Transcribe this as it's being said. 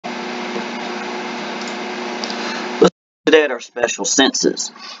Today at our special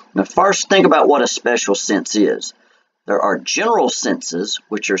senses. Now first think about what a special sense is. There are general senses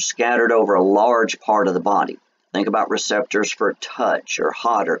which are scattered over a large part of the body. Think about receptors for touch or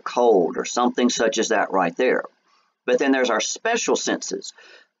hot or cold or something such as that right there. But then there's our special senses.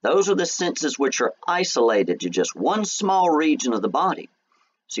 Those are the senses which are isolated to just one small region of the body.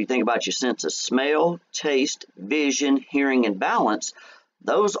 So you think about your sense of smell, taste, vision, hearing, and balance.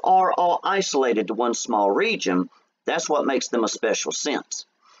 Those are all isolated to one small region. That's what makes them a special sense.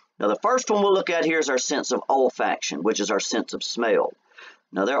 Now the first one we'll look at here is our sense of olfaction, which is our sense of smell.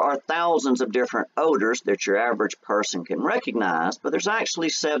 Now there are thousands of different odors that your average person can recognize, but there's actually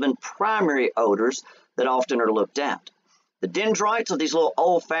 7 primary odors that often are looked at. The dendrites of these little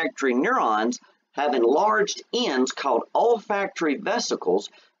olfactory neurons have enlarged ends called olfactory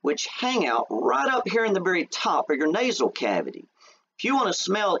vesicles, which hang out right up here in the very top of your nasal cavity. If you want to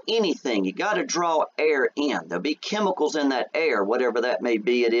smell anything, you got to draw air in. There'll be chemicals in that air, whatever that may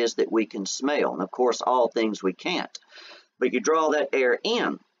be it is that we can smell. And of course, all things we can't. But you draw that air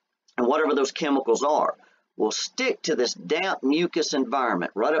in, and whatever those chemicals are will stick to this damp mucus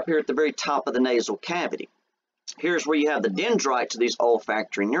environment right up here at the very top of the nasal cavity. Here's where you have the dendrites of these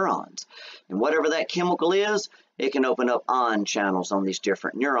olfactory neurons. And whatever that chemical is, it can open up ion channels on these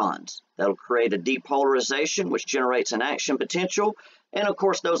different neurons. That'll create a depolarization, which generates an action potential. And of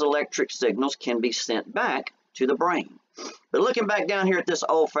course, those electric signals can be sent back to the brain. But looking back down here at this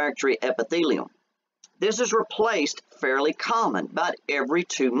olfactory epithelium, this is replaced fairly common, about every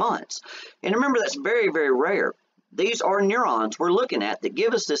 2 months. And remember, that's very, very rare. These are neurons we're looking at that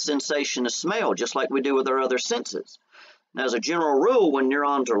give us this sensation of smell, just like we do with our other senses. Now, as a general rule, when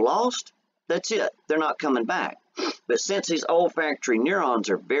neurons are lost, that's it. They're not coming back. But since these olfactory neurons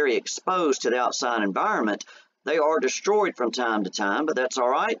are very exposed to the outside environment, they are destroyed from time to time, but that's all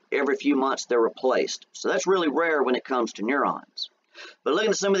right. Every few months, they're replaced. So that's really rare when it comes to neurons. But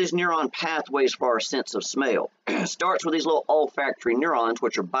looking at some of these neuron pathways for our sense of smell, it starts with these little olfactory neurons,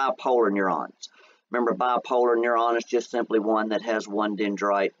 which are bipolar neurons. Remember, bipolar neuron is just simply one that has one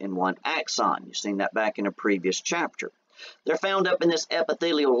dendrite and one axon. You've seen that back in a previous chapter. They're found up in this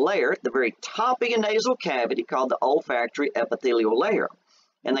epithelial layer at the very top of your nasal cavity called the olfactory epithelial layer.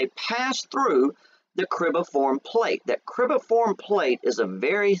 And they pass through the cribriform plate. That cribriform plate is a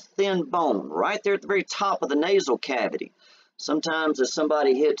very thin bone right there at the very top of the nasal cavity. Sometimes if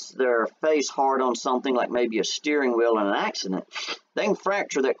somebody hits their face hard on something like maybe a steering wheel in an accident, they can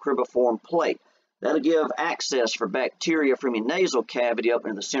fracture that cribriform plate. That'll give access for bacteria from your nasal cavity up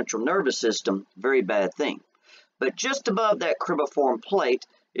into the central nervous system. Very bad thing. But just above that cribriform plate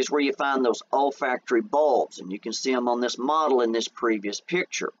is where you find those olfactory bulbs, and you can see them on this model in this previous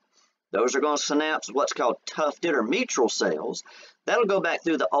picture. Those are going to synapse with what's called tufted or mitral cells. That'll go back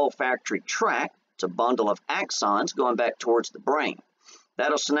through the olfactory tract. It's a bundle of axons going back towards the brain.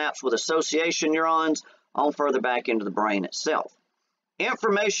 That'll synapse with association neurons on further back into the brain itself.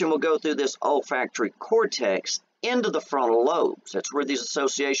 Information will go through this olfactory cortex into the frontal lobes. That's where these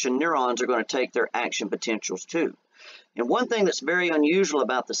association neurons are going to take their action potentials to. And one thing that's very unusual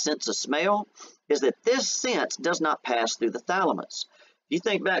about the sense of smell is that this sense does not pass through the thalamus. If you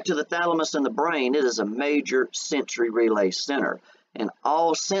think back to the thalamus in the brain, it is a major sensory relay center. And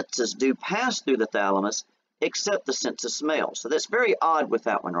all senses do pass through the thalamus except the sense of smell. So that's very odd with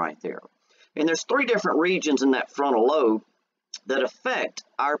that one right there. And there's 3 different regions in that frontal lobe that affect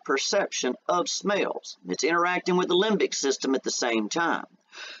our perception of smells. It's interacting with the limbic system at the same time.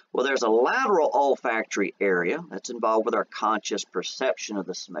 Well, there's a lateral olfactory area that's involved with our conscious perception of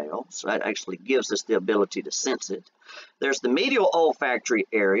the smell, so that actually gives us the ability to sense it. There's the medial olfactory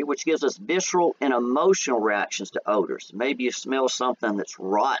area, which gives us visceral and emotional reactions to odors. Maybe you smell something that's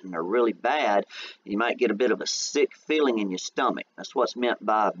rotten or really bad, and you might get a bit of a sick feeling in your stomach. That's what's meant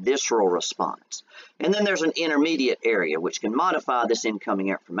by a visceral response. And then there's an intermediate area, which can modify this incoming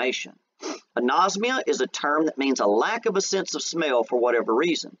information. Anosmia is a term that means a lack of a sense of smell for whatever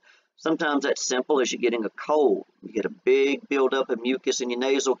reason. Sometimes that's simple as you getting a cold. You get a big buildup of mucus in your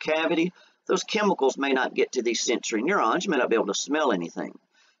nasal cavity. Those chemicals may not get to these sensory neurons. You may not be able to smell anything.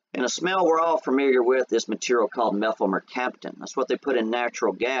 And a smell we're all familiar with is material called methylmercaptan. That's what they put in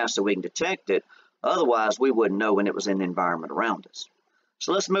natural gas so we can detect it. Otherwise, we wouldn't know when it was in the environment around us.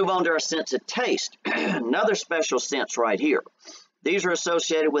 So let's move on to our sense of taste. Another special sense right here. These are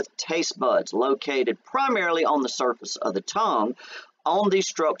associated with taste buds located primarily on the surface of the tongue on these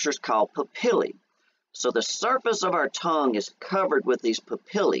structures called papillae. So the surface of our tongue is covered with these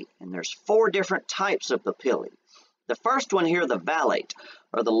papillae, and there's 4 different types of papillae. The first one here, the valate,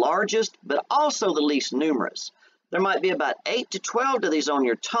 are the largest but also the least numerous. There might be about 8 to 12 of these on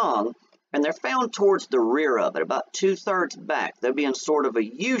your tongue, and they're found towards the rear of it, about 2/3 back. They'll be in sort of a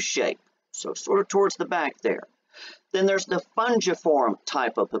U shape, so sort of towards the back there. Then there's the fungiform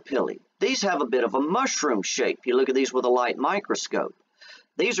type of papillae. These have a bit of a mushroom shape. You look at these with a light microscope.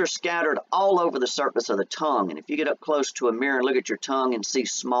 These are scattered all over the surface of the tongue, and if you get up close to a mirror and look at your tongue and see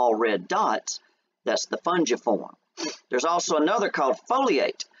small red dots, that's the fungiform. There's also another called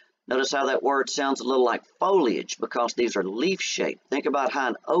foliate. Notice how that word sounds a little like foliage because these are leaf-shaped. Think about how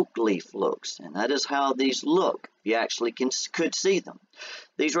an oak leaf looks, and that is how these look. You actually could see them.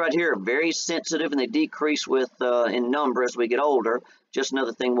 These right here are very sensitive, and they decrease in number as we get older. Just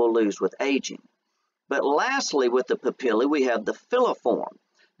another thing we'll lose with aging. But lastly, with the papillae, we have the filiform.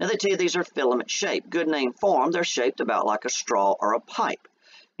 Now they tell you these are filament shaped. Good name for them. They're shaped about like a straw or a pipe.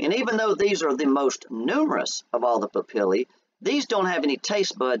 And even though these are the most numerous of all the papillae, these don't have any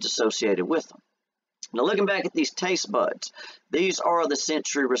taste buds associated with them. Now looking back at these taste buds, these are the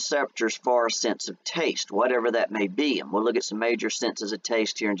sensory receptors for our sense of taste, whatever that may be. And we'll look at some major senses of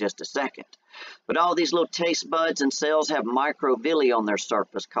taste here in just a second. But all these little taste buds and cells have microvilli on their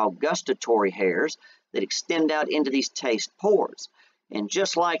surface called gustatory hairs that extend out into these taste pores. And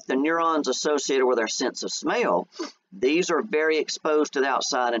just like the neurons associated with our sense of smell, these are very exposed to the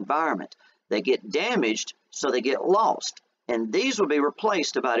outside environment. They get damaged, so they get lost. And these will be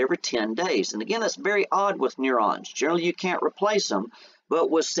replaced about every 10 days. And again, that's very odd with neurons. Generally, you can't replace them, but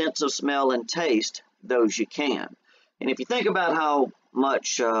with sense of smell and taste, those you can. And if you think about how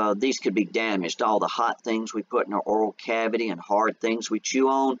much these could be damaged, all the hot things we put in our oral cavity and hard things we chew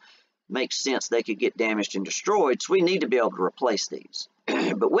on, makes sense they could get damaged and destroyed, so we need to be able to replace these.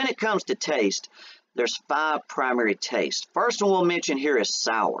 But when it comes to taste, there's 5 primary tastes. First one we'll mention here is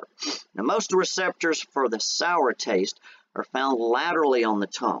sour. Now, most of the receptors for the sour taste are found laterally on the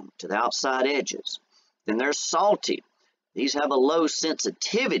tongue to the outside edges. Then there's salty. These have a low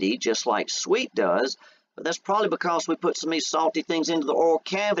sensitivity, just like sweet does, but that's probably because we put some of these salty things into the oral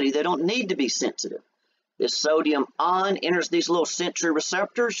cavity. They don't need to be sensitive. This sodium ion enters these little sensory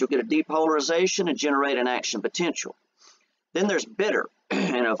receptors. You'll get a depolarization and generate an action potential. Then there's bitter.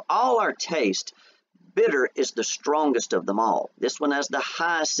 And of all our taste, bitter is the strongest of them all. This one has the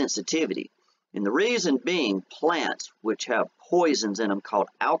highest sensitivity. And the reason being, plants, which have poisons in them called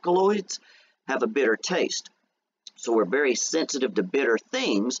alkaloids, have a bitter taste. So we're very sensitive to bitter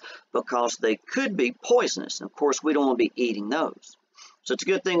things because they could be poisonous. And of course, we don't want to be eating those. So it's a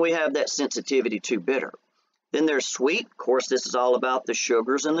good thing we have that sensitivity to bitter. Then there's sweet. Of course, this is all about the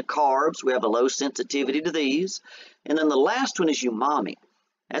sugars and the carbs. We have a low sensitivity to these. And then the last one is umami.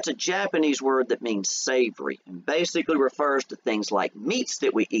 That's a Japanese word that means savory and basically refers to things like meats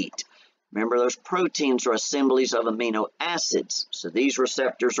that we eat. Remember, those proteins are assemblies of amino acids, so these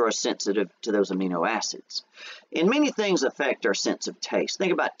receptors are sensitive to those amino acids. And many things affect our sense of taste.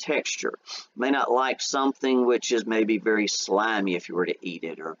 Think about texture. You may not like something which is maybe very slimy if you were to eat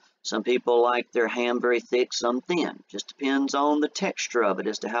it, or some people like their ham very thick, some thin. Just depends on the texture of it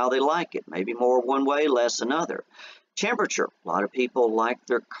as to how they like it. Maybe more one way, less another. Temperature. A lot of people like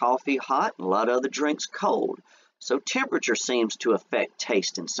their coffee hot and a lot of other drinks cold. So temperature seems to affect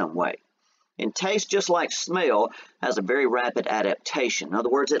taste in some way. And taste, just like smell, has a very rapid adaptation. In other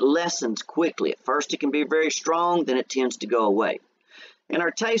words, it lessens quickly. At first it can be very strong, then it tends to go away. And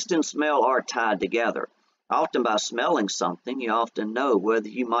our taste and smell are tied together. Often by smelling something, you often know whether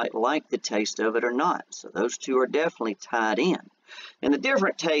you might like the taste of it or not. So those two are definitely tied in. And the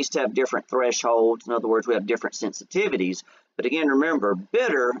different tastes have different thresholds. In other words, we have different sensitivities. But again, remember,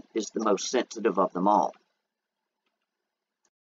 bitter is the most sensitive of them all.